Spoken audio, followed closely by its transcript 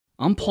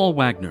I'm Paul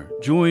Wagner.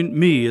 Join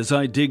me as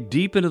I dig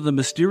deep into the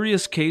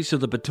mysterious case of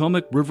the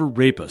Potomac River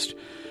rapist.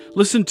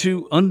 Listen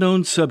to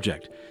Unknown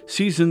Subject,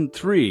 Season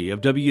 3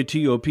 of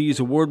WTOP's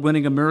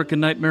award-winning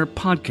American Nightmare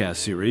podcast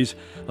series,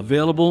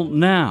 available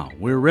now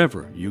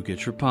wherever you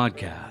get your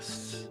podcasts.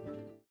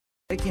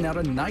 Taking out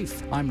a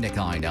knife. I'm Nick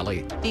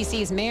Iannelli.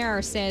 D.C.'s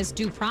mayor says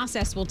due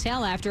process will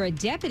tell after a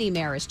deputy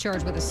mayor is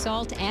charged with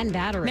assault and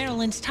battery.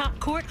 Maryland's top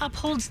court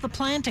upholds the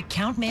plan to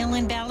count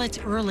mail-in ballots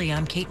early.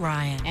 I'm Kate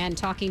Ryan. And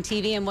talking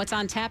TV and what's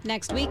on tap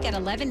next week at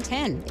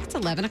 11:10. It's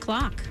 11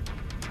 o'clock.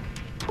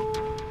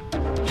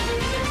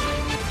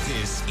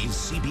 This is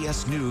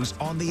CBS News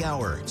on the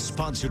Hour,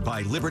 sponsored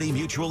by Liberty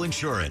Mutual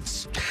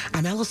Insurance.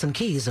 I'm Allison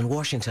Keyes in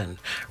Washington.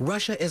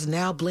 Russia is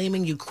now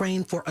blaming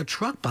Ukraine for a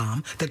truck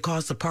bomb that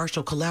caused the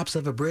partial collapse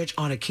of a bridge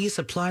on a key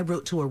supply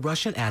route to a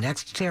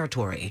Russian-annexed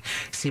territory.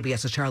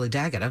 CBS's Charlie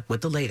D'Agata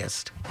with the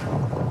latest.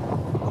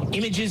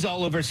 Images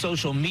all over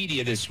social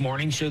media this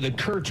morning show the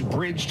Kerch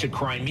Bridge to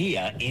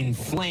Crimea in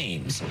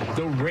flames,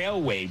 the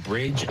railway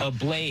bridge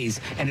ablaze,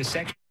 and a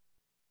section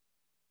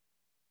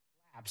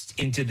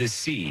into the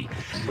sea.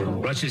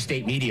 Russia's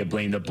state media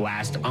blamed the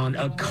blast on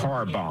a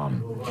car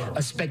bomb.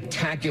 A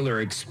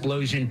spectacular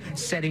explosion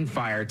setting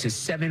fire to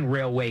 7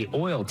 railway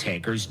oil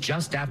tankers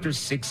just after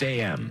 6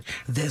 a.m.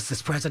 This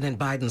is President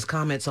Biden's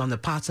comments on the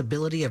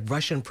possibility of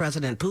Russian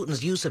President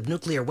Putin's use of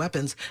nuclear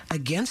weapons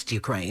against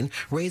Ukraine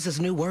raises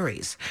new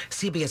worries.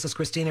 CBS's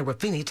Christina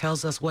Ruffini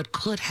tells us what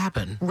could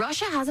happen.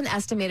 Russia has an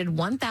estimated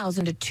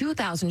 1,000 to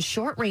 2,000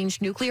 short-range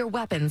nuclear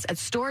weapons at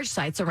storage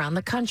sites around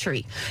the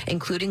country,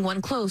 including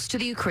one close to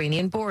the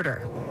Ukrainian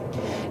border.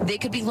 They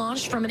could be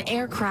launched from an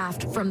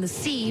aircraft, from the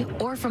sea,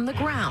 or from the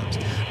ground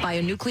by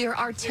a nuclear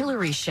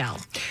artillery shell.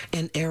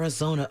 In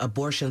Arizona,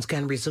 abortions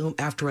can resume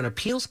after an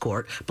appeals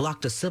court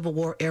blocked a Civil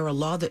War-era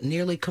law that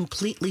nearly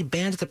completely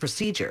banned the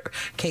procedure.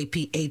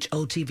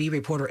 KPHO TV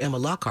reporter Emma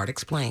Lockhart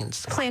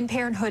explains. Planned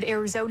Parenthood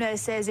Arizona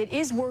says it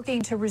is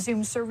working to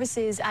resume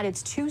services at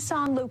its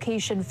Tucson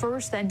location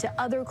first, then to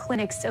other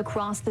clinics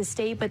across the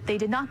state, but they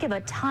did not give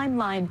a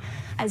timeline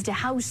as to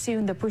how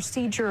soon the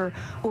procedure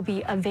will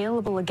be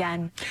available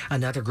again.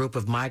 Another group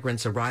of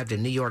migrants arrived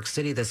in New York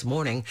City this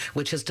morning,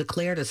 which has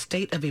declared a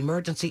state of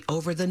emergency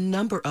over the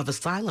number of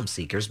asylum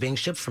seekers being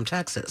shipped from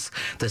Texas.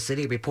 The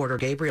city reporter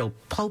Gabriel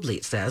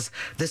Poblete says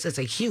this is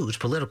a huge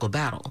political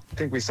battle. I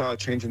think we saw a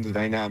change in the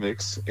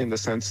dynamics in the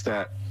sense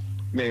that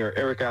Mayor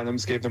Eric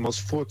Adams gave the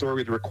most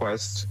full-throated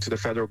request to the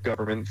federal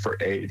government for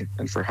aid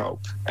and for help,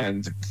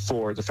 and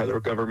for the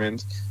federal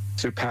government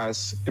to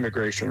pass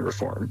immigration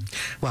reform.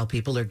 While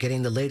people are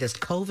getting the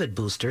latest COVID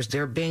boosters,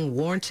 they're being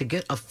warned to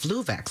get a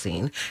flu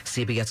vaccine.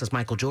 CBS's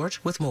Michael George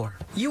with more.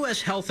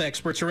 U.S. health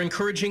experts are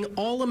encouraging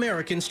all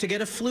Americans to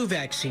get a flu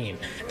vaccine.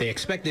 They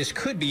expect this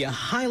could be a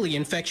highly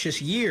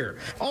infectious year.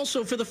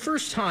 Also, for the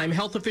first time,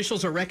 health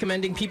officials are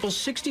recommending people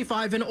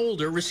 65 and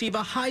older receive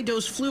a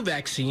high-dose flu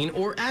vaccine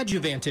or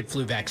adjuvanted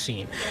flu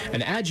vaccine.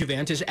 An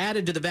adjuvant is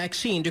added to the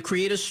vaccine to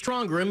create a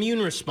stronger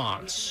immune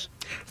response.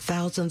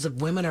 Thousands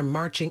of women are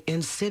marching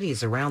in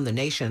cities around the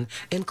nation,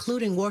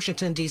 including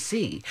Washington,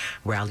 D.C.,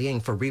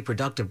 rallying for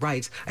reproductive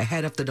rights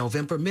ahead of the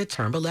November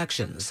midterm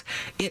elections.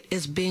 It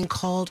is being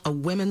called a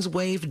Women's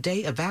Wave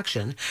Day of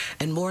Action,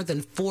 and more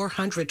than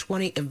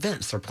 420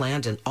 events are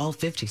planned in all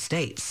 50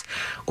 states.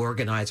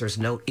 Organizers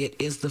note it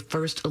is the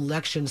first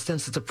election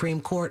since the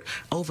Supreme Court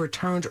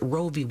overturned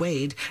Roe v.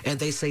 Wade, and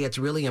they say it's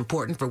really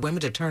important for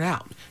women to turn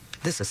out.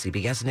 This is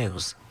CBS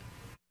News.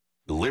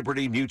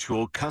 Liberty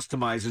Mutual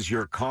customizes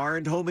your car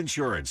and home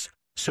insurance,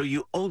 so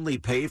you only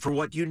pay for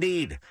what you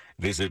need.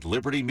 Visit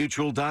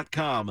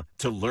libertymutual.com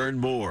to learn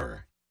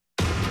more.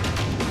 It's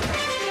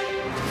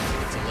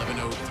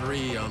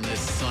 11:03 on this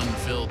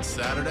sun-filled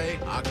Saturday,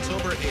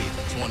 October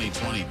 8th,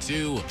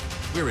 2022.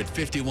 We're at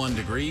 51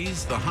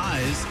 degrees, the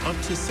highs up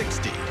to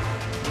 60.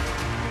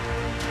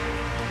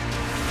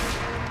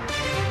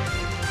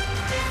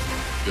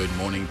 Good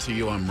morning to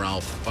you. I'm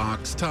Ralph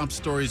Fox. Top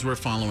stories we're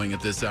following at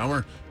this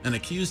hour. An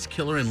accused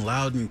killer in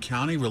Loudoun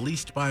County,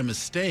 released by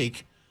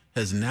mistake,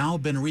 has now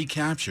been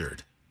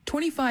recaptured.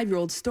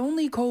 25-year-old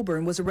Stoneleigh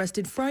Colburn was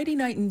arrested Friday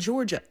night in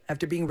Georgia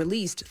after being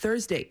released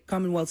Thursday.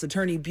 Commonwealth's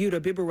attorney Buta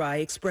Bibarai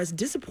expressed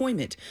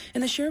disappointment in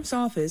the sheriff's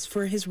office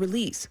for his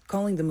release,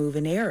 calling the move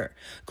an error.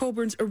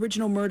 Colburn's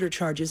original murder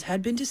charges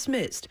had been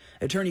dismissed.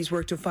 Attorneys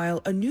worked to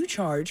file a new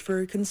charge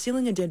for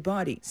concealing a dead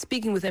body.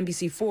 Speaking with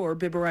NBC4,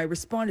 Bibarai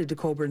responded to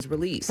Colburn's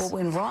release. What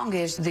went wrong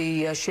is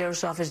the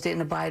sheriff's office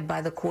didn't abide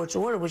by the court's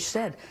order, which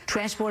said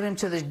transport him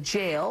to the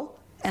jail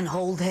and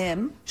hold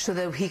him so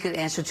that he could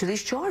answer to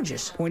these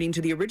charges. Pointing to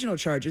the original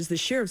charges, the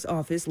sheriff's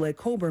office let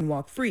Colburn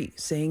walk free,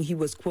 saying he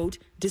was, quote,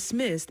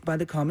 dismissed by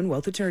the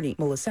Commonwealth attorney.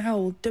 Melissa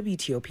Howell,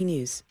 WTOP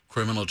News.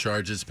 Criminal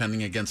charges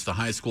pending against a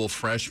high school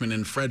freshman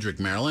in Frederick,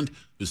 Maryland,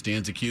 who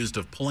stands accused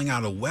of pulling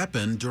out a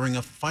weapon during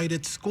a fight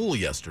at school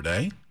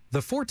yesterday. The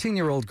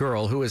 14-year-old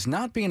girl, who is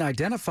not being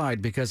identified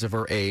because of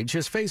her age,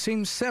 is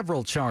facing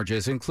several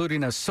charges,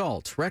 including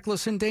assault,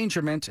 reckless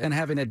endangerment, and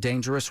having a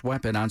dangerous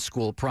weapon on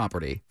school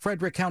property.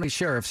 Frederick County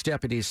Sheriff's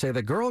deputies say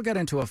the girl got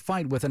into a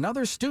fight with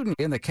another student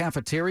in the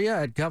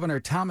cafeteria at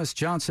Governor Thomas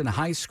Johnson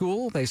High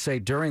School. They say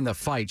during the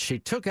fight, she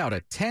took out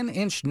a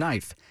 10-inch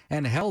knife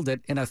and held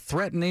it in a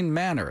threatening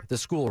manner. The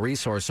school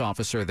resource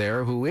officer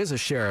there, who is a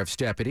sheriff's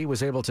deputy,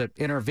 was able to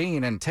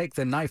intervene and take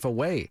the knife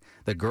away.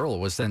 The girl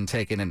was then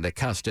taken into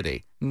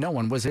custody. No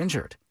one was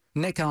injured.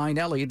 Nick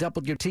Einelli,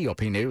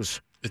 WTOP News.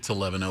 It's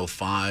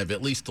 11:05.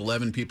 At least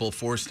 11 people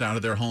forced out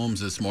of their homes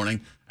this morning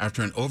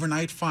after an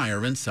overnight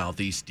fire in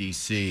southeast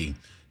D.C.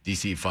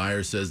 D.C.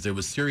 Fire says there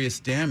was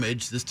serious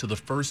damage, this to the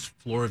first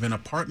floor of an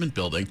apartment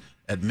building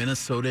at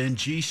Minnesota and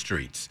G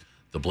Streets.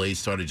 The blaze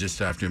started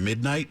just after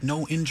midnight.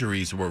 No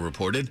injuries were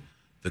reported.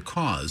 The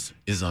cause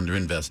is under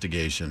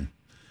investigation.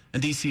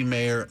 And D.C.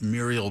 Mayor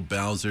Muriel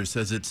Bowser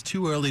says it's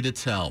too early to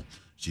tell.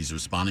 She's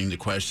responding to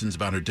questions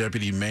about her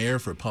deputy mayor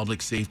for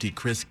public safety,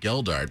 Chris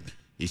Geldart.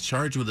 He's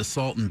charged with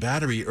assault and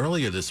battery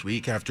earlier this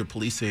week after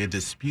police say a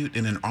dispute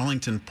in an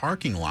Arlington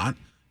parking lot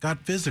got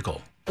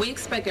physical. We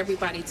expect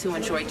everybody to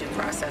enjoy due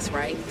process,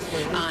 right?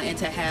 And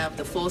to have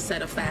the full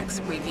set of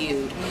facts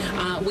reviewed.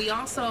 We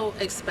also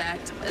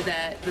expect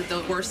that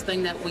the worst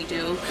thing that we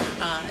do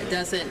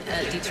doesn't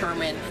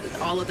determine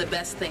all of the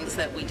best things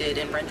that we did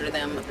and render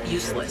them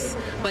useless.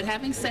 But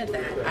having said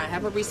that, I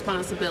have a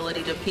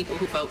responsibility to people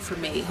who vote for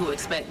me, who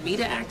expect me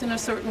to act in a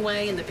certain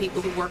way, and the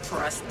people who work for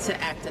us to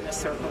act in a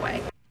certain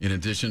way. In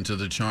addition to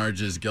the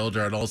charges,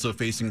 Geldart also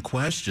facing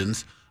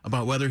questions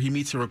about whether he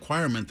meets a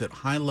requirement that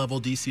high-level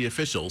D.C.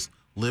 officials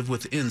live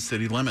within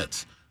city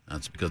limits.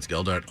 That's because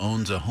Geldart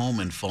owns a home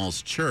in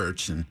Falls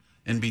Church, and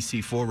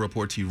NBC4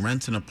 reports he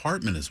rents an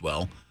apartment as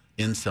well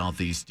in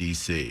southeast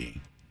D.C.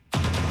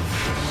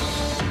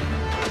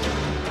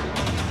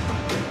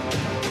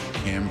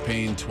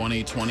 Campaign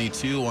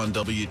 2022 on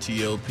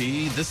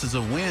WTOP. This is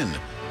a win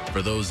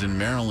for those in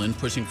Maryland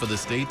pushing for the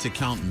state to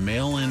count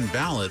mail-in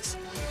ballots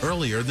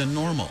earlier than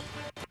normal.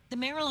 The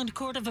Maryland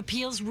Court of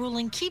Appeals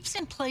ruling keeps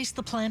in place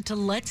the plan to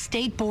let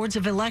state boards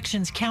of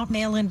elections count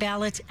mail-in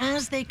ballots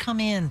as they come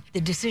in.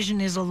 The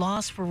decision is a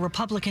loss for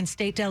Republican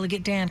State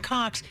Delegate Dan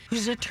Cox,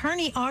 whose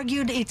attorney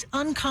argued it's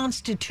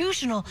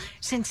unconstitutional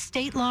since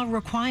state law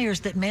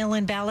requires that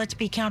mail-in ballots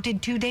be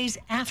counted 2 days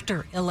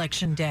after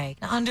Election Day.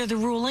 Under the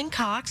ruling,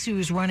 Cox,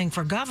 who's running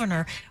for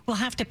governor, will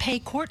have to pay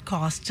court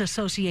costs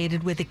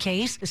associated with the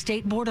case. The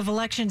State Board of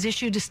Elections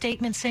issued a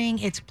statement saying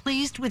it's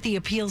pleased with the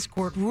appeals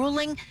court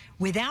ruling.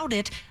 Without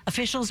it,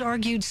 officials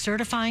argued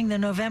certifying the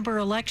November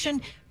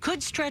election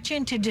could stretch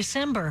into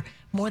December.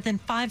 More than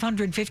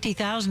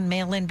 550,000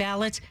 mail-in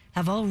ballots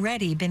have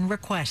already been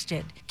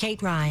requested.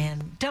 Kate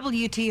Ryan,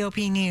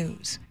 WTOP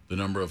News. The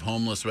number of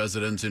homeless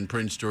residents in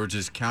Prince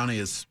George's County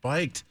has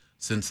spiked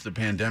since the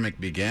pandemic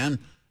began.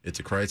 It's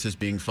a crisis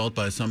being felt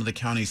by some of the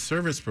county's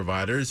service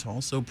providers,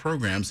 also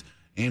programs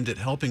aimed at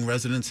helping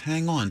residents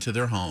hang on to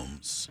their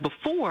homes.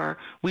 Before,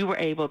 we were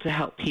able to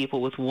help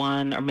people with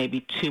 1 or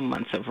maybe 2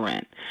 months of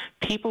rent.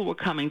 People were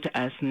coming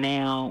to us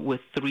now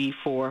with 3,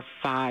 4,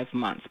 5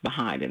 months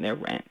behind in their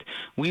rent.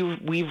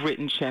 We've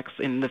written checks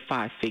in the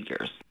 5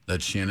 figures.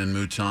 That's Shannon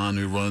Mouton,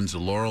 who runs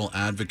Laurel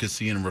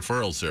Advocacy and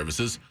Referral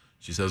Services.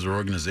 She says her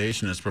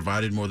organization has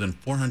provided more than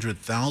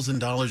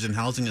 $400,000 in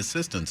housing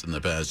assistance in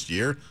the past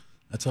year.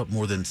 That's up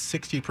more than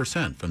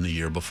 60% from the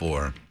year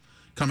before.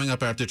 Coming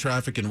up after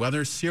traffic and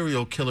weather,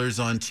 serial killers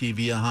on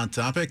TV, a hot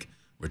topic.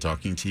 We're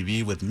talking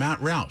TV with Matt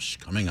Roush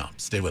coming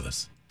up. Stay with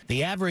us.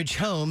 The average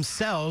home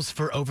sells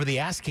for over the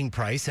asking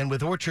price, and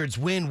with Orchard's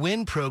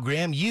win-win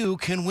program, you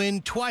can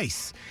win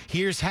twice.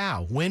 Here's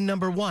how. Win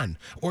number 1.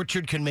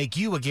 Orchard can make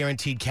you a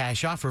guaranteed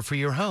cash offer for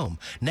your home.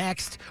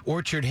 Next,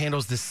 Orchard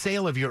handles the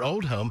sale of your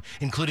old home,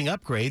 including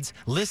upgrades,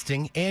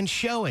 listing, and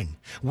showing.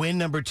 Win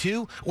number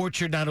 2.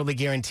 Orchard not only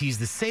guarantees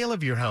the sale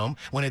of your home,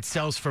 when it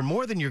sells for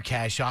more than your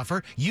cash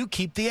offer, you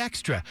keep the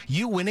extra.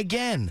 You win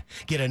again.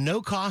 Get a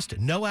no-cost,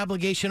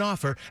 no-obligation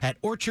offer at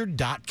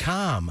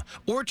Orchard.com.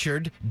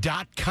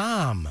 Orchard.com.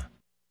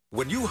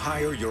 When you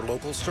hire your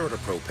local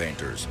CertaPro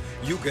painters,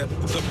 you get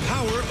the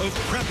power of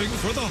prepping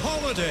for the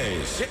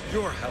holidays. Get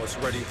your house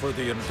ready for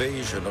the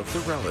invasion of the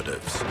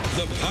relatives.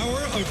 The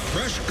power of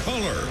fresh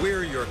color.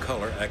 We're your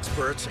color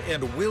experts,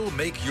 and we'll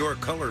make your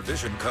color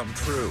vision come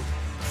true.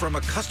 From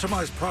a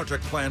customized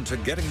project plan to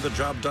getting the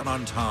job done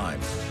on time,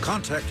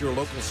 contact your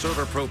local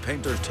CertaPro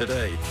painters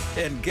today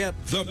and get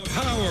the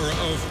power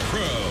of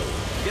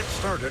pro. Get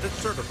started at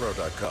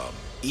CertaPro.com.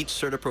 Each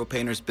CertaPro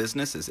painter's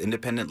business is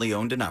independently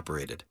owned and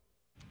operated.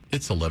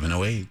 It's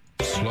 11:08.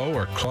 Slow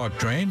or clogged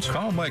drains?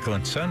 Call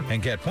Michael & Son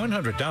and get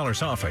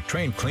 $100 off at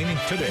drain cleaning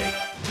today.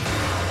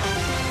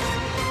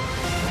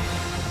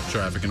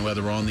 Traffic and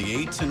weather on the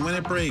 8s, and when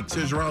it breaks,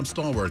 here's Rob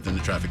Stallworth in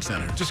the traffic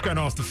center. Just got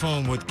off the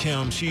phone with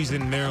Kim. She's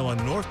in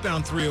Maryland,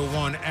 northbound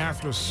 301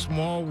 after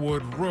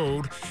Smallwood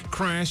Road.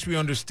 Crash, we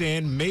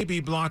understand, may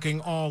be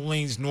blocking all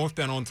lanes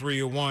northbound on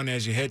 301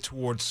 as you head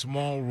towards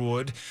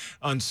Smallwood.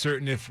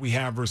 Uncertain if we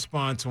have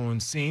response on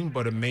scene,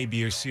 but it may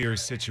be a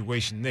serious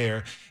situation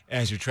there.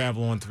 as you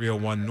travel on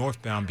 301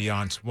 northbound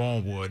beyond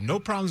Smallwood. No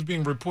problems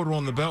being reported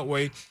on the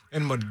Beltway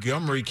in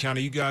Montgomery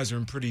County. You guys are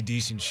in pretty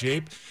decent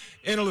shape.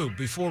 In a loop,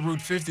 before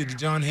Route 50 to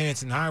John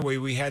Hanson Highway,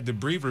 we had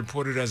debris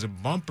reported as a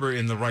bumper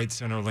in the right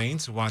center lane,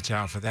 so watch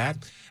out for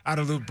that. Out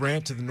of loop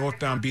ramp to the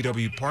northbound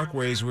BW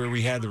Parkway is where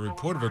we had the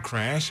report of a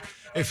crash.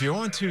 If you're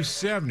on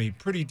 270,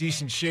 pretty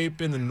decent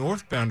shape in the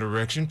northbound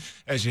direction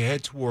as you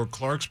head toward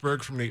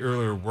Clarksburg from the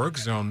earlier work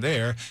zone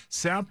there.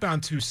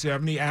 Southbound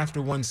 270 after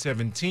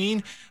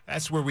 117,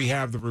 that's where we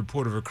have the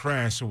report of a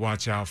crash, so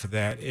watch out for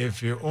that.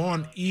 If you're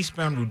on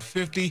eastbound Route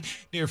 50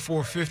 near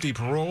 450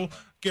 Parole,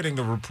 getting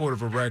the report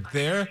of a wreck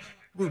there.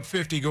 Route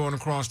 50 going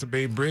across the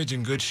Bay Bridge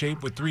in good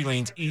shape with 3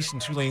 lanes east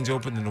and 2 lanes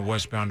open in the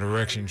westbound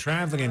direction.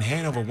 Traveling in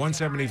Hanover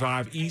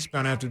 175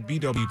 eastbound after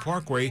BW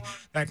Parkway,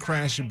 that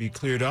crash should be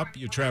cleared up.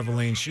 Your travel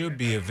lane should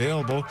be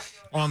available.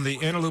 On the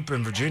inner loop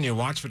in Virginia,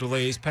 watch for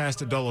delays past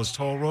the Dulles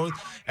Toll Road.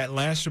 At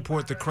last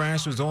report, the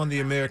crash was on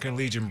the American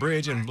Legion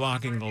Bridge and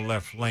blocking the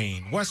left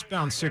lane.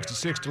 Westbound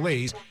 66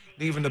 delays.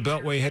 Leaving the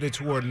Beltway headed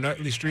toward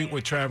Nutley Street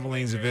with travel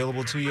lanes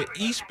available to you.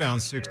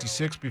 Eastbound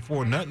 66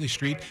 before Nutley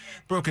Street.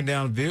 Broken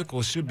down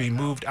vehicles should be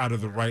moved out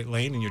of the right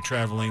lane and your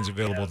travel lanes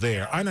available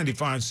there.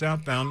 I-95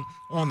 southbound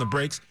on the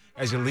brakes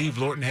as you leave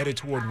Lorton headed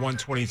toward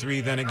 123.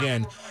 Then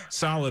again,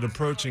 solid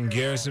approaching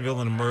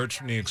Garrisonville and emerge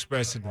from the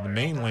express into the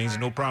main lanes.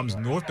 No problems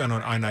northbound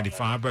on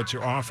I-95, but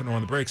you're off and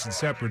on the brakes in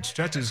separate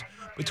stretches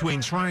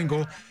between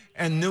Triangle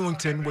and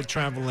Newington with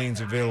travel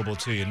lanes available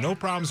to you. No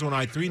problems on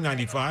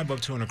I-395 up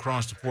to and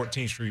across the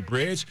 14th Street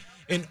Bridge.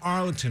 In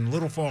Arlington,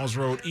 Little Falls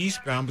Road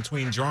eastbound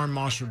between John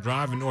Marshall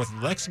Drive and North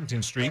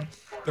Lexington Street.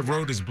 The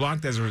road is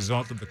blocked as a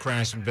result of the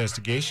crash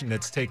investigation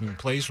that's taking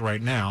place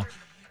right now.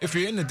 If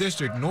you're in the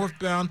district,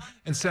 northbound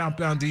and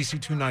southbound DC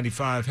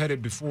 295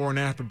 headed before and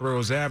after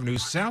Burroughs Avenue.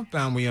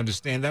 Southbound, we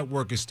understand that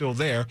work is still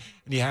there,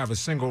 and you have a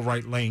single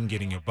right lane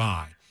getting you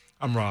by.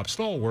 I'm Rob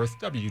Stallworth,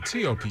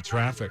 WTOP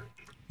Traffic.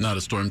 Not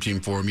a Storm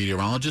Team 4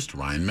 meteorologist,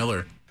 Ryan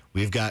Miller.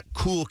 We've got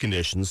cool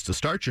conditions to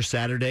start your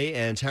Saturday,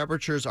 and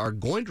temperatures are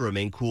going to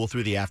remain cool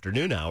through the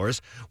afternoon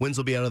hours. Winds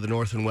will be out of the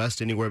north and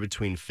west anywhere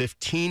between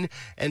 15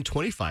 and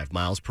 25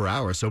 miles per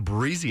hour, so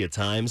breezy at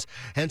times,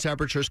 and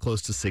temperatures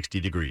close to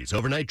 60 degrees.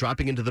 Overnight,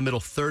 dropping into the middle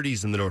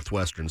 30s in the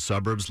northwestern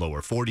suburbs,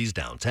 lower 40s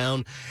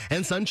downtown,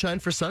 and sunshine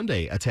for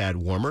Sunday. A tad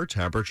warmer.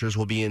 Temperatures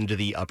will be into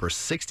the upper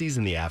 60s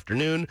in the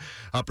afternoon,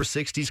 upper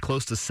 60s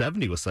close to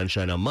 70 with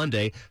sunshine on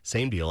Monday.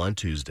 Same deal on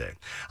Tuesday.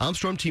 I'm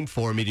Storm Team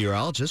 4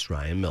 meteorologist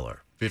Ryan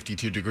Miller.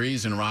 52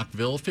 degrees in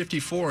Rockville,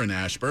 54 in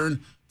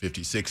Ashburn,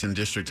 56 in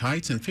District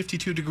Heights, and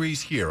 52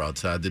 degrees here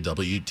outside the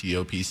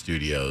WTOP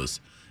studios.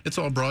 It's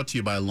all brought to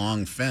you by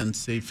Long Fence.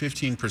 Save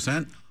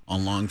 15%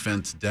 on Long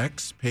Fence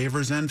decks,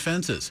 pavers, and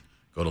fences.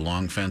 Go to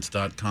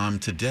longfence.com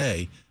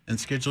today and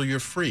schedule your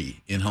free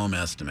in-home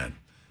estimate.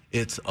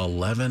 It's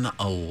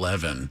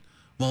 11:11.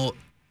 Well,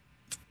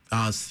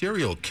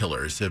 serial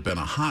killers have been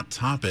a hot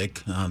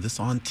topic, this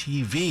on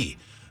TV.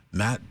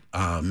 Matt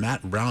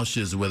Roush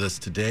is with us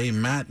today.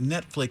 Matt,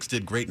 Netflix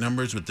did great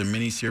numbers with the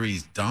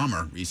miniseries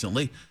Dahmer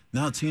recently.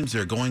 Now it seems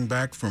they're going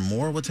back for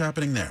more. What's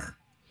happening there?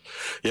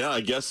 Yeah, I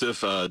guess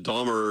if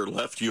Dahmer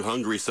left you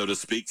hungry, so to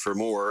speak, for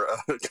more,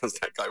 because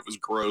that guy was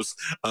gross.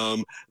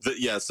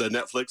 Yes,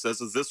 Netflix,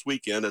 as of this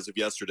weekend, as of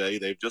yesterday,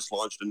 they've just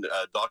launched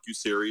a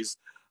docuseries.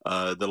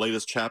 The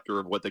latest chapter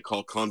of what they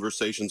call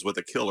Conversations with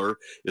a Killer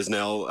is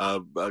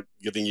now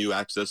giving you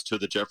access to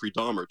the Jeffrey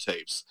Dahmer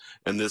tapes.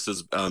 And this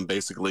is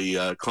basically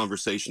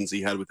conversations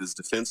he had with his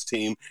defense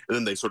team. And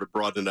then they sort of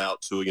broadened it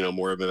out to,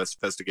 more of an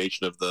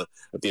investigation of the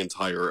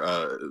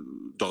entire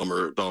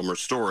Dahmer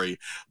story.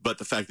 But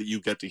the fact that you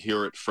get to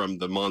hear it from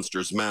the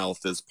monster's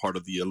mouth is part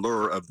of the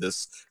allure of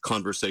this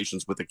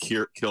Conversations with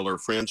a Killer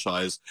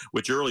franchise,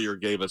 which earlier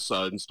gave us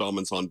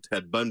installments on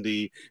Ted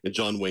Bundy and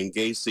John Wayne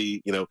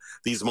Gacy.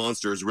 These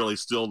monsters really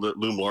still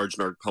loom large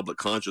in our public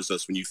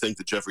consciousness when you think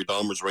that Jeffrey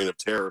Dahmer's reign of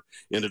terror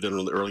ended in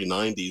the early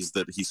 90s,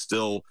 that he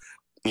still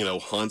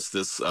haunts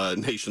this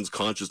nation's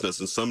consciousness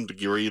in some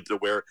degree, to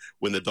where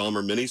when the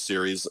Dahmer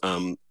miniseries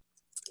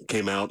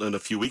came out and a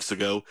few weeks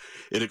ago,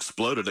 it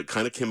exploded. It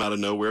kind of came out of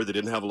nowhere. They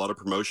didn't have a lot of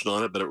promotion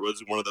on it, but it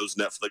was one of those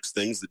Netflix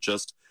things that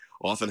just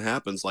often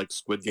happens, like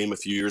Squid Game a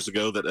few years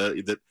ago, that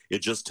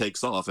it just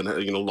takes off, and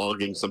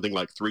logging something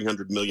like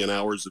 300 million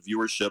hours of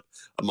viewership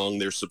among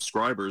their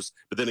subscribers.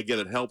 But then again,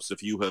 it helps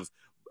if you have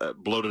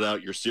bloated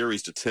out your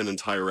series to 10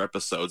 entire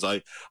episodes.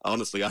 I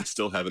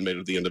still haven't made it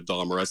to the end of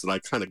Dahmer. I said I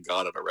kind of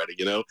got it already,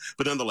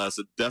 But nonetheless,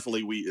 it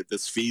definitely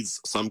this feeds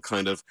some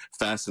kind of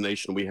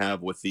fascination we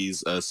have with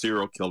these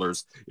serial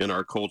killers in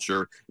our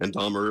culture, and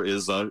Dahmer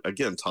is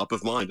again top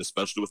of mind,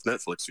 especially with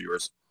Netflix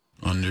viewers.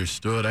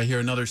 Understood. I hear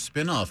another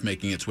spin-off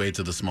making its way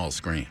to the small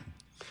screen.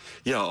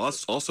 Yeah,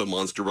 also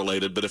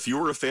monster-related. But if you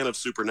were a fan of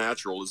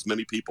Supernatural, as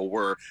many people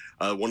were,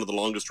 one of the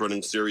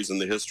longest-running series in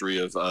the history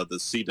of the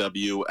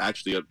CW,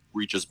 actually it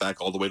reaches back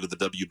all the way to the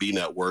WB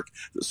network.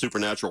 The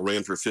Supernatural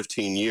ran for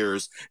 15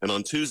 years, and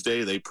on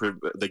Tuesday they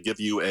give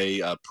you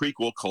a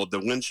prequel called The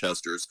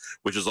Winchesters,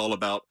 which is all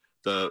about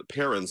the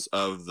parents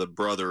of the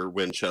brother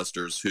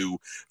Winchesters who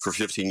for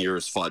 15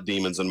 years fought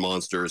demons and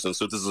monsters. And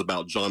so this is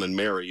about John and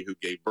Mary, who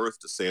gave birth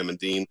to Sam and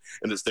Dean,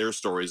 and it's their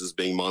stories as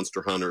being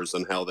monster hunters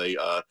and how they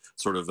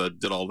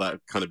did all that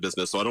kind of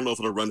business. So I don't know if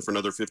it'll run for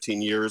another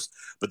 15 years,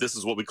 but this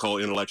is what we call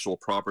intellectual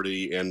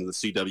property, and the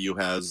CW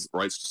has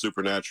rights to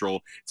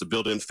Supernatural. It's a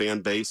built-in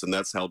fan base, and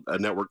that's how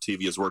network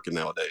TV is working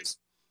nowadays.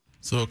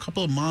 So a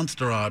couple of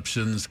monster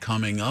options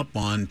coming up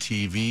on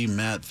TV.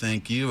 Matt,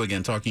 thank you.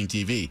 Again, Talking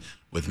TV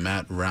with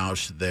Matt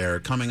Roush there.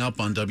 Coming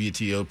up on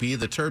WTOP,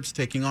 the Terps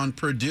taking on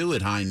Purdue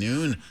at high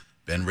noon.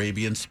 Ben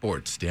Raby in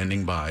sports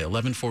standing by,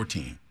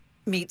 11:14.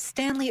 Meet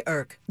Stanley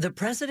Irk, the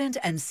president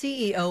and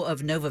CEO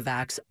of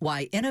Novavax,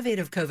 why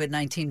innovative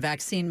COVID-19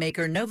 vaccine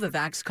maker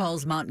Novavax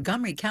calls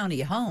Montgomery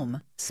County home.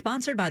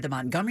 Sponsored by the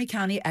Montgomery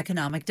County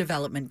Economic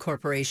Development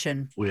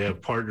Corporation. We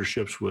have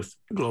partnerships with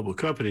global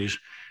companies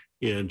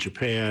in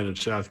Japan and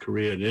South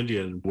Korea and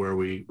India, where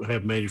we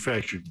have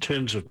manufactured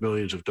tens of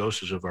millions of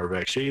doses of our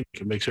vaccine.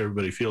 It makes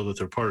everybody feel that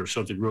they're part of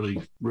something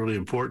really, really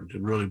important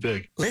and really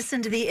big.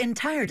 Listen to the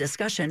entire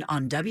discussion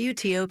on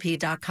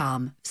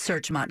WTOP.com.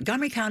 Search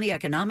Montgomery County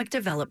Economic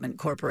Development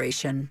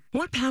Corporation.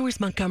 What powers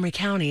Montgomery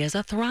County as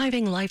a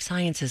thriving life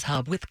sciences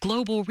hub with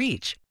global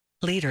reach?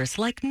 Leaders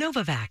like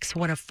Novavax,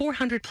 one of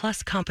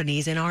 400-plus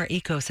companies in our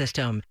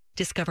ecosystem.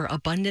 Discover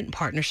abundant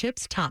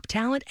partnerships, top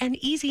talent, and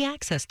easy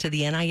access to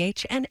the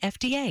NIH and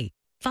FDA.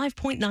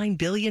 $5.9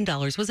 billion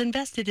was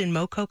invested in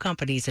MoCo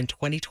companies in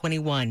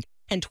 2021,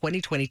 and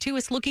 2022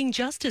 is looking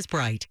just as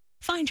bright.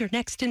 Find your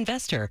next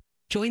investor.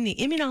 Join the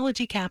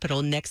immunology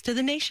capital next to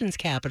the nation's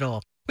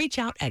capital. Reach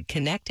out at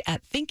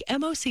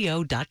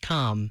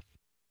connect@thinkmoco.com.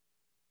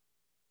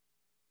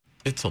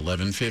 It's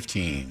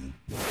 11:15.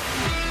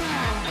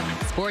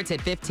 Sports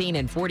at 15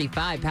 and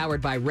 45,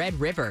 powered by Red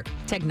River.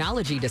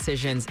 Technology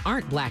decisions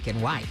aren't black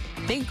and white.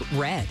 Think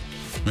red.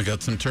 We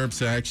got some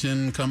Terps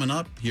action coming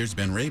up. Here's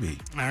Ben Raby.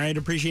 All right,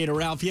 appreciate it,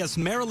 Ralph. Yes,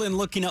 Maryland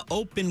looking to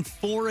open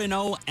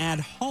 4-0 at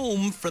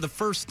home for the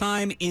first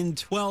time in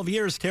 12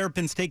 years.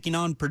 Terrapins taking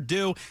on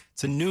Purdue.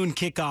 It's a noon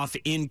kickoff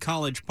in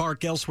College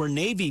Park. Elsewhere,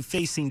 Navy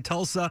facing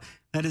Tulsa.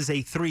 That is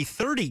a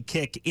 3:30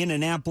 kick in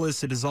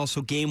Annapolis. It is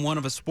also game one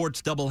of a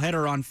sports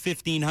doubleheader on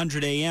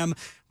 1500 a.m.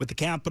 with the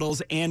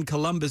Capitals and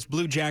Columbus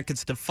Blue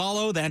Jackets to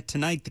follow. That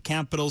tonight, the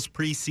Capitals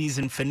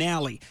preseason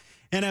finale.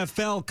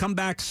 NFL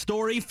comeback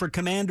story for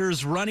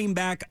Commanders running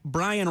back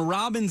Brian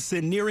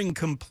Robinson nearing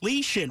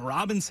completion.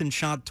 Robinson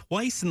shot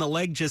twice in the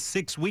leg just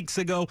 6 weeks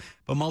ago,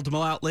 but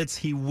multiple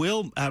outlets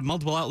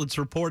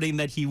reporting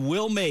that he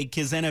will make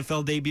his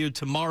NFL debut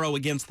tomorrow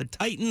against the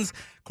Titans.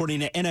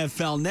 According to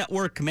NFL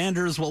Network,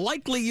 Commanders will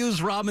likely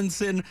use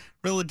Robinson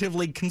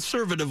relatively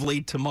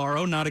conservatively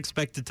tomorrow. Not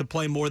expected to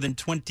play more than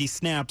 20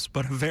 snaps,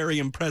 but a very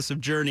impressive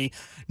journey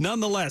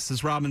nonetheless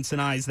as Robinson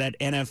eyes that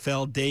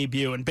NFL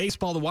debut. In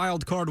baseball, the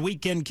wild card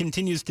weekend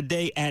continues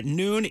today at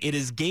noon. It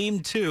is Game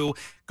 2,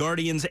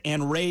 Guardians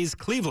and Rays,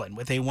 Cleveland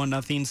with a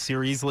 1-0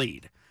 series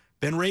lead.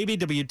 Ben Raby,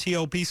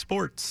 WTOP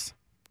Sports.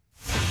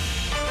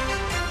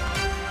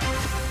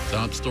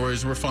 Top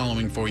stories we're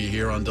following for you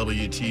here on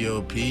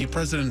WTOP.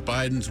 President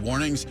Biden's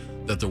warnings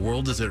that the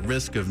world is at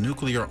risk of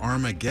nuclear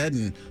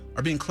Armageddon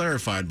are being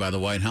clarified by the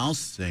White House,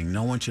 saying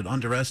no one should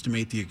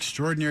underestimate the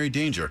extraordinary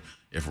danger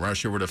if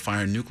Russia were to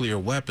fire nuclear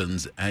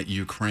weapons at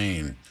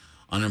Ukraine.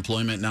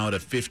 Unemployment now at a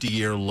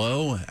 50-year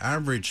low.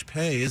 Average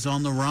pay is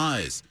on the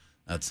rise.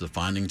 That's the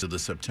findings of the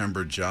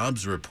September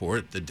jobs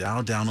report. The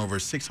Dow down over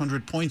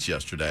 600 points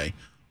yesterday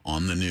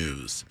on the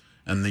news.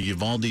 And the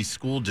Uvalde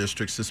School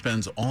District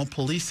suspends all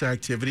police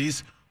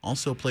activities,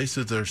 also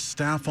places their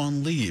staff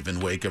on leave in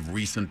wake of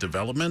recent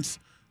developments.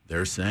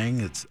 They're saying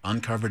it's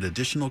uncovered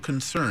additional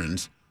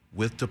concerns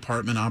with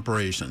department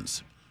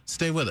operations.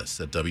 Stay with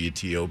us at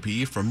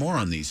WTOP for more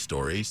on these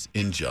stories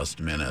in just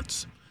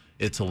minutes.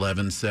 It's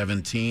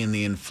 11:17,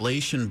 the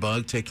inflation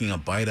bug taking a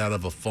bite out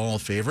of a fall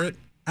favorite,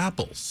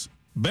 apples.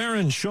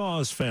 Baron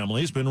Shaw's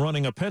family has been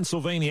running a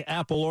Pennsylvania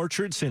apple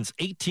orchard since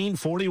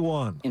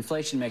 1841.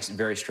 Inflation makes it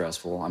very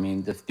stressful. I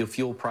mean, the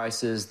fuel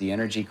prices, the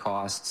energy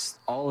costs,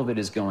 all of it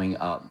is going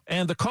up.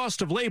 And the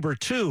cost of labor,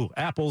 too.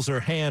 Apples are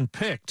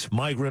hand-picked.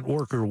 Migrant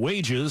worker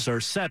wages are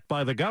set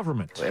by the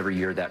government. Every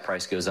year that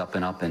price goes up,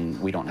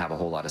 and we don't have a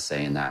whole lot of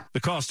say in that.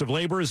 The cost of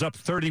labor is up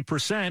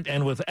 30%,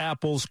 and with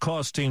apples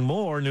costing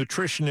more,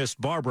 nutritionist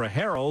Barbara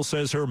Harrell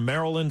says her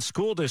Maryland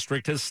school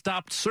district has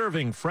stopped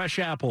serving fresh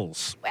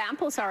apples.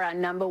 Apples are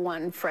our number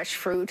one fresh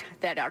fruit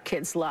that our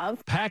kids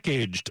love.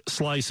 Packaged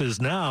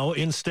slices now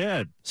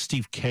instead.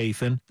 Steve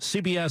Kathan,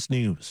 CBS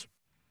News.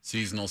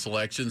 Seasonal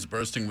selections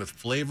bursting with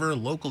flavor,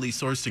 locally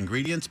sourced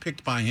ingredients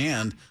picked by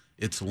hand.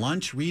 It's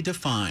lunch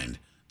redefined.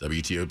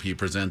 WTOP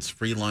presents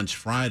Free Lunch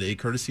Friday,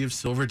 courtesy of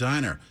Silver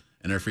Diner.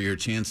 Enter for your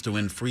chance to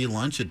win free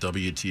lunch at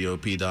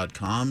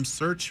WTOP.com.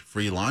 Search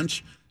Free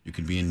Lunch. You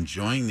can be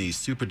enjoying these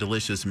super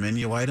delicious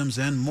menu items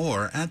and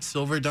more at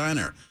Silver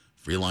Diner.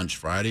 Free Lunch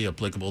Friday,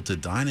 applicable to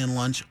dine-in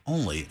lunch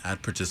only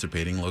at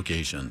participating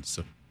locations.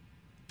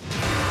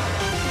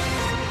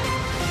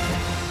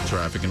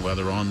 Traffic and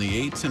weather on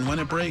the 8s, and when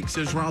it breaks,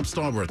 there's Rob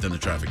Stallworth in the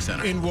traffic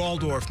center. In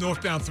Waldorf,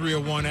 northbound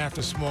 301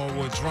 after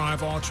Smallwood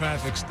Drive, all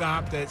traffic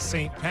stopped at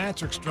St.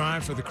 Patrick's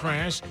Drive for the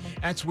crash.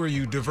 That's where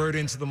you divert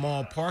into the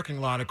mall parking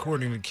lot,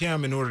 according to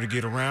Kim, in order to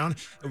get around.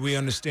 We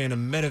understand a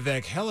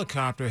medevac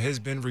helicopter has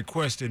been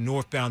requested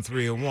northbound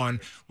 301,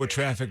 where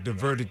traffic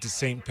diverted to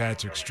St.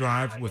 Patrick's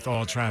Drive with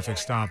all traffic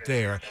stopped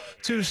there.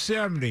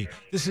 270,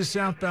 this is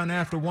southbound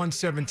after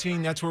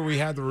 117. That's where we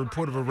had the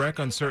report of a wreck,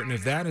 uncertain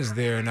if that is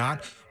there or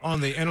not. On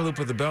the inner loop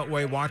of the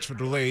Beltway, watch for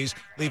delays,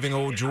 leaving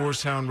Old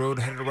Georgetown Road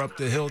headed up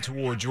the hill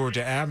toward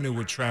Georgia Avenue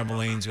with travel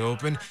lanes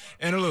open.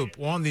 Inner loop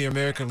on the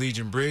American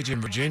Legion Bridge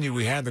in Virginia,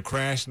 we had the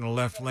crash in the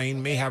left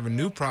lane. May have a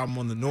new problem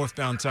on the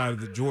northbound side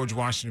of the George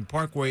Washington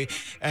Parkway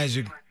as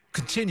you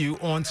continue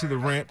onto the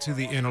ramp to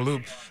the inner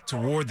loop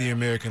toward the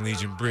American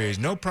Legion Bridge.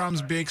 No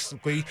problems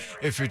basically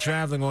if you're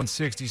traveling on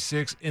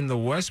 66 in the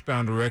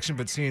westbound direction,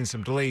 but seeing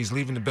some delays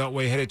leaving the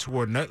Beltway headed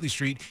toward Nutley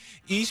Street.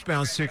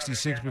 Eastbound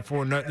 66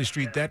 before Nutley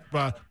Street, that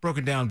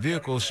broken down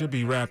vehicle should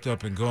be wrapped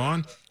up and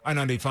gone.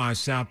 I-95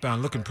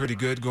 southbound looking pretty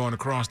good going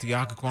across the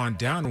Occoquan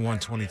down to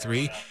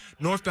 123.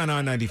 Northbound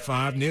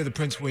I-95 near the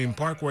Prince William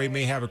Parkway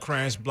may have a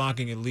crash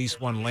blocking at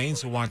least one lane,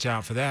 so watch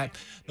out for that.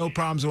 No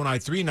problems on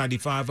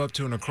I-395 up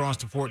to and across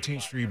the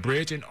 14th Street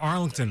Bridge. In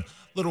Arlington,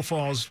 Little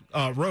Falls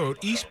Road,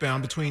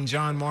 eastbound between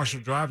John Marshall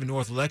Drive and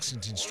North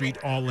Lexington Street.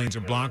 All lanes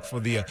are blocked for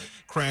the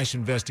crash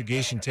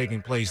investigation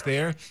taking place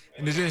there.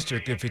 In the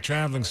district, if you're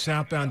traveling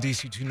southbound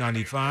DC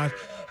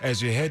 295,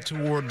 as you head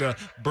toward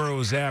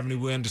Burroughs Avenue,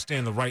 we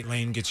understand the right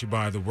lane gets you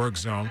by the work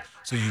zone,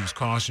 so use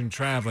caution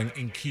traveling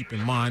and keep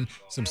in mind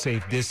some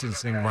safe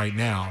distancing right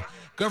now.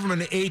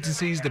 Government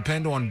agencies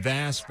depend on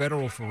VAST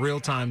Federal for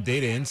real-time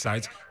data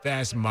insights.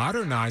 VAST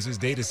modernizes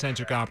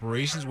data-centric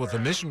operations with a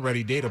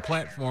mission-ready data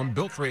platform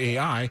built for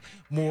AI.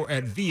 More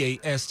at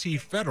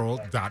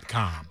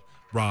vastfederal.com.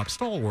 Rob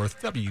Stallworth,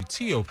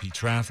 WTOP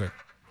Traffic.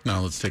 Now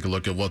let's take a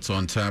look at what's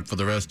on tap for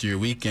the rest of your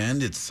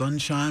weekend. It's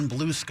sunshine,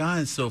 blue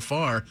skies so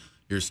far.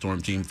 Here's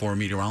Storm Team 4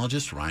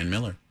 meteorologist Ryan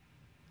Miller.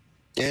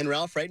 And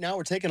Ralph, right now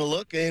we're taking a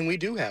look, and we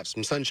do have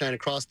some sunshine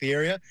across the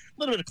area. A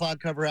little bit of cloud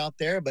cover out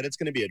there, but it's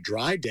going to be a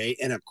dry day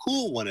and a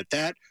cool one at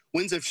that.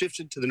 Winds have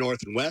shifted to the north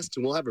and west,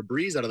 and we'll have a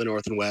breeze out of the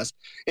north and west,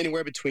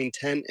 anywhere between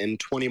 10 and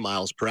 20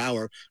 miles per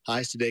hour.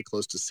 Highs today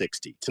close to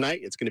 60.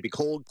 Tonight, it's going to be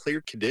cold,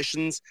 clear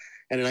conditions,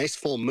 and a nice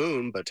full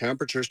moon, but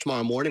temperatures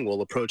tomorrow morning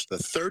will approach the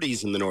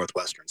 30s in the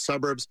northwestern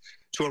suburbs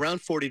to around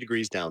 40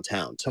 degrees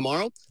downtown.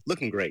 Tomorrow,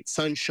 looking great.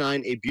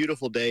 Sunshine, a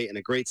beautiful day, and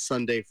a great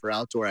Sunday for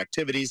outdoor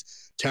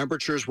activities.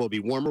 Temperatures will be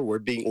warmer. We'll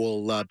be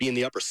in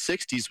the upper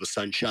 60s with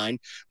sunshine.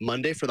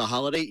 Monday for the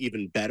holiday,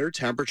 even better.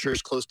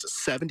 Temperatures close to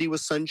 70 with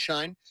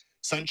sunshine.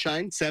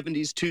 Sunshine,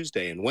 70s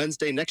Tuesday and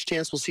Wednesday. Next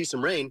chance we'll see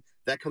some rain.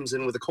 That comes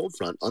in with a cold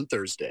front on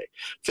Thursday.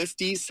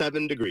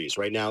 57 degrees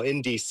right now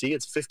in D.C.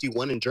 It's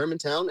 51 in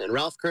Germantown. And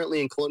Ralph, currently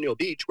in Colonial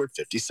Beach, we're at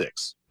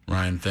 56.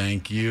 Ryan,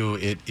 thank you.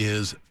 It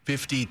is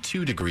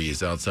 52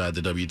 degrees outside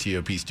the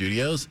WTOP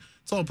studios.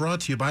 It's all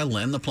brought to you by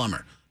Len the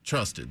Plumber.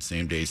 Trusted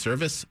same-day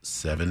service,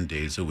 7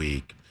 days a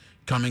week.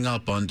 Coming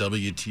up on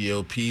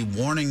WTOP,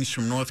 warnings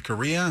from North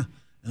Korea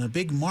and a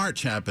big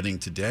march happening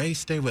today.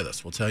 Stay with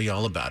us. We'll tell you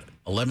all about it.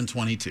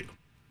 11:22.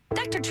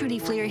 Dr. Trudy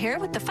Fleer here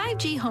with the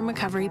 5G Home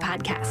Recovery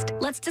Podcast.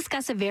 Let's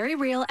discuss a very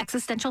real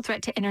existential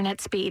threat to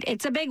internet speed.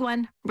 It's a big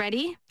one.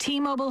 Ready?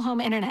 T-Mobile Home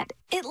Internet.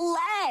 It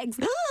lags.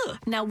 Ugh.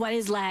 Now, what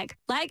is lag?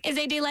 Lag is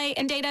a delay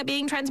in data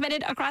being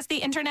transmitted across the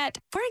internet.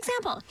 For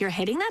example, you're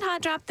hitting that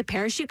hot drop, the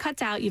parachute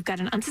cuts out, you've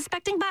got an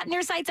unsuspecting bot in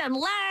your sights, and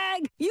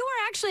lag! You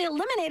were actually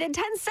eliminated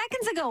 10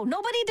 seconds ago.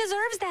 Nobody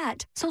deserves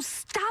that. So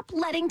stop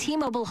letting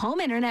T-Mobile Home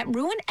Internet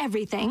ruin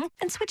everything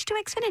and switch to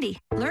Xfinity.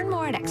 Learn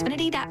more at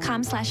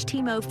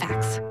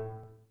xfinity.com/TMOFax.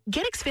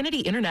 Get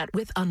Xfinity Internet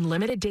with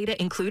unlimited data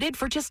included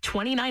for just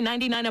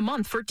 $29.99 a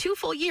month for 2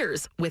 full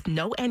years with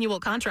no annual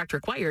contract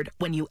required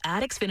when you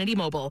add Xfinity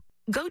Mobile.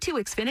 Go to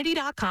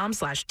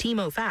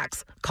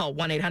xfinity.com/TMOFax, call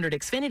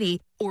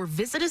 1-800-XFINITY, or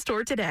visit a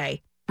store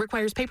today.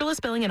 Requires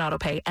paperless billing and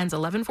autopay. Ends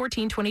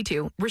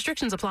 11/14/22.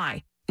 Restrictions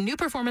apply. New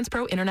Performance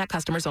Pro Internet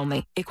customers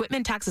only.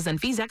 Equipment, taxes,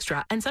 and fees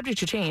extra and subject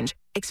to change.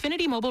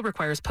 Xfinity Mobile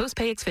requires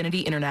post-pay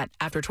Xfinity Internet.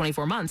 After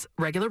 24 months,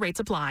 regular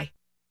rates apply.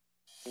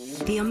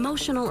 The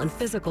emotional and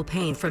physical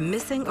pain from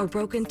missing or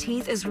broken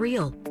teeth is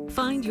real.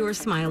 Find your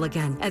smile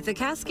again at the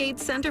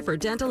Cascades Center for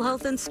Dental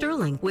Health in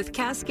Sterling with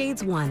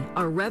Cascades One,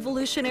 our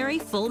revolutionary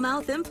full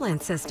mouth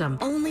implant system.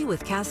 Only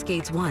with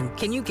Cascades One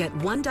can you get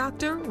one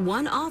doctor,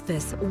 one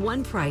office,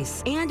 one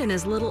price. And in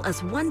as little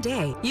as 1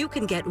 day, you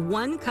can get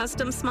one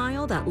custom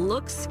smile that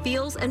looks,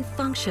 feels, and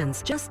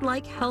functions just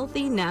like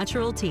healthy,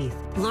 natural teeth.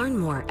 Learn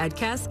more at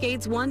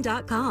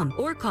cascades1.com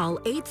or call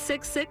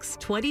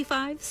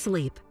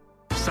 866-25-SLEEP.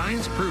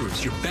 Science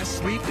proves your best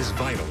sleep is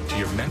vital to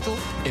your mental,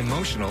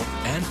 emotional,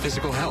 and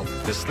physical health.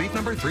 The Sleep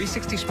Number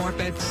 360 smart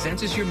bed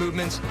senses your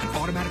movements and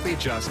automatically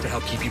adjusts to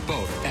help keep you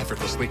both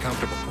effortlessly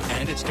comfortable.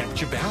 And it's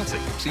temperature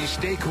balancing, so you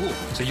stay cool.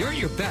 So you're at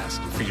your best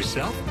for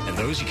yourself and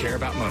those you care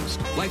about most.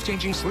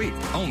 Life-changing sleep,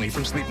 only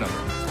from Sleep Number.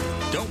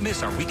 Don't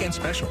miss our weekend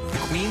special. The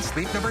Queen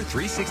Sleep Number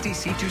 360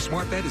 C2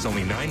 smart bed is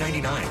only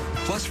 $9.99,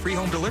 plus free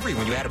home delivery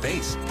when you add a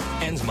base.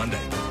 Ends Monday.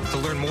 To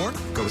learn more,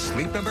 go to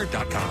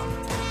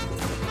sleepnumber.com.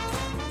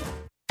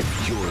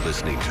 You're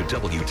listening to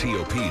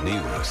WTOP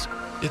News.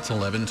 It's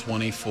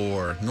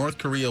 11:24. North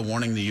Korea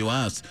warning the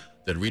U.S.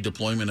 that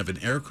redeployment of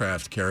an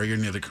aircraft carrier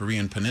near the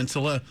Korean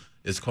peninsula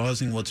is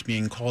causing what's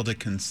being called a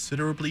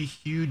considerably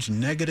huge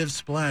negative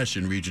splash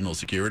in regional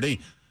security,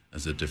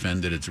 as it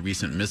defended its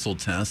recent missile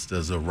test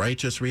as a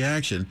righteous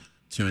reaction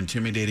to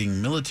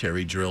intimidating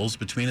military drills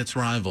between its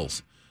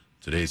rivals.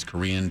 Today's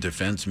Korean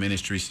Defense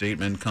Ministry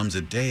statement comes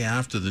a day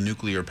after the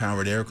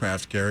nuclear-powered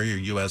aircraft carrier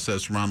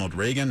USS Ronald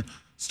Reagan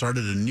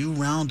started a new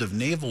round of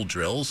naval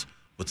drills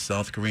with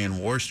South Korean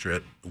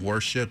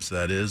warships,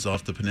 that is,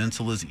 off the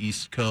peninsula's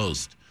east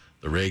coast.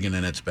 The Reagan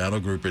and its battle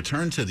group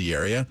returned to the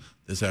area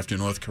this after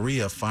North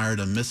Korea fired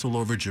a missile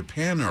over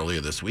Japan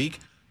earlier this week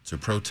to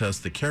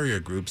protest the carrier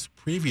group's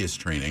previous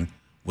training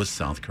with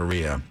South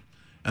Korea.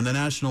 And the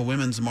National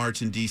Women's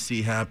March in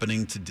D.C.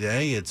 happening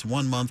today. It's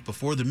 1 month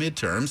before the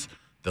midterms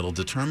that'll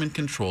determine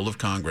control of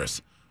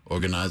Congress.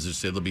 Organizers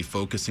say they'll be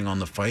focusing on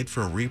the fight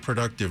for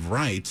reproductive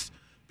rights.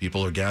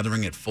 People are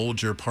gathering at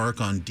Folger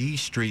Park on D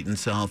Street in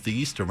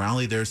Southeast. A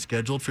rally there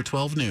scheduled for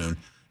 12 noon.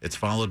 It's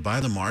followed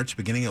by the march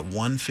beginning at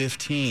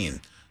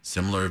 1:15.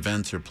 Similar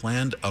events are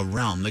planned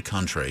around the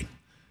country.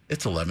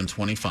 It's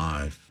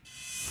 11:25.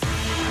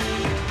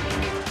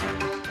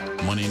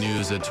 Money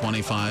News at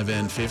 25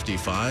 and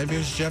 55.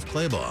 Here's Jeff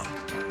Claybaugh.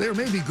 There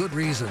may be good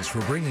reasons for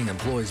bringing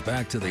employees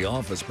back to the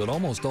office, but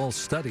almost all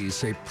studies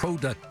say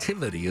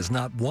productivity is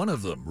not one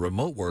of them.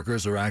 Remote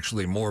workers are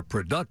actually more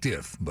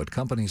productive, but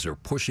companies are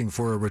pushing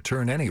for a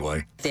return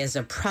anyway. There's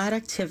a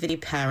productivity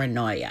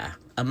paranoia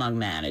among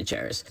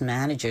managers.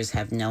 Managers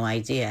have no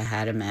idea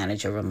how to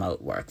manage a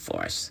remote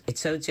workforce. It's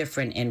so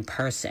different in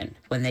person.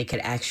 When they could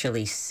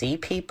actually see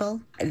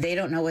people, they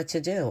don't know what to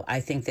do.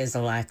 I think there's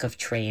a lack of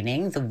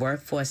training. The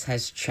workforce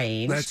has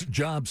changed. That's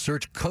job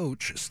search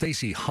coach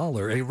Stacy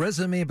Holler. A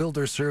resume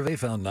builder survey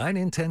found 9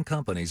 in 10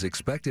 companies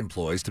expect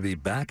employees to be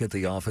back at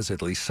the office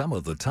at least some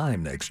of the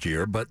time next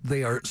year, but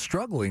they are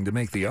struggling to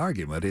make the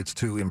argument it's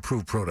to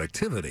improve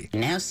productivity.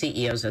 Now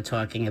CEOs are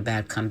talking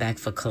about come back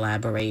for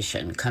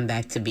collaboration, come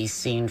back to be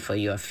seen for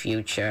your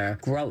future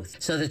growth.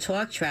 So the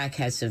talk track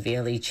has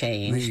severely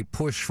changed. The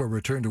push for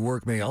return to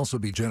work may also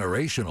be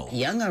generational.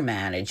 Younger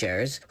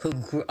managers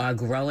who are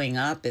growing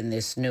up in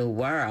this new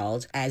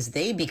world, as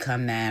they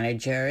become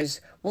managers,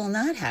 will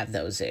not have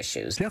those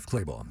issues. Jeff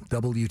Claybaugh,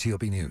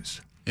 WTOP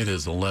News. It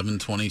is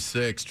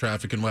 11:26.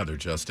 Traffic and weather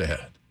just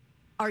ahead.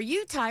 Are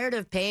you tired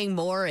of paying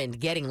more and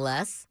getting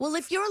less? Well,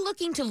 if you're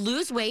looking to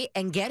lose weight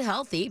and get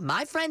healthy,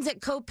 my friends at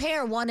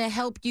Copair want to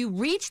help you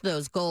reach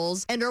those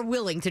goals and are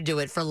willing to do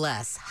it for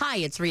less. Hi,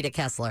 it's Rita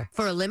Kessler.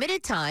 For a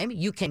limited time,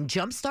 you can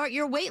jumpstart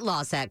your weight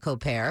loss at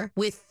Copair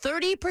with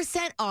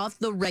 30% off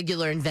the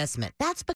regular investment. That's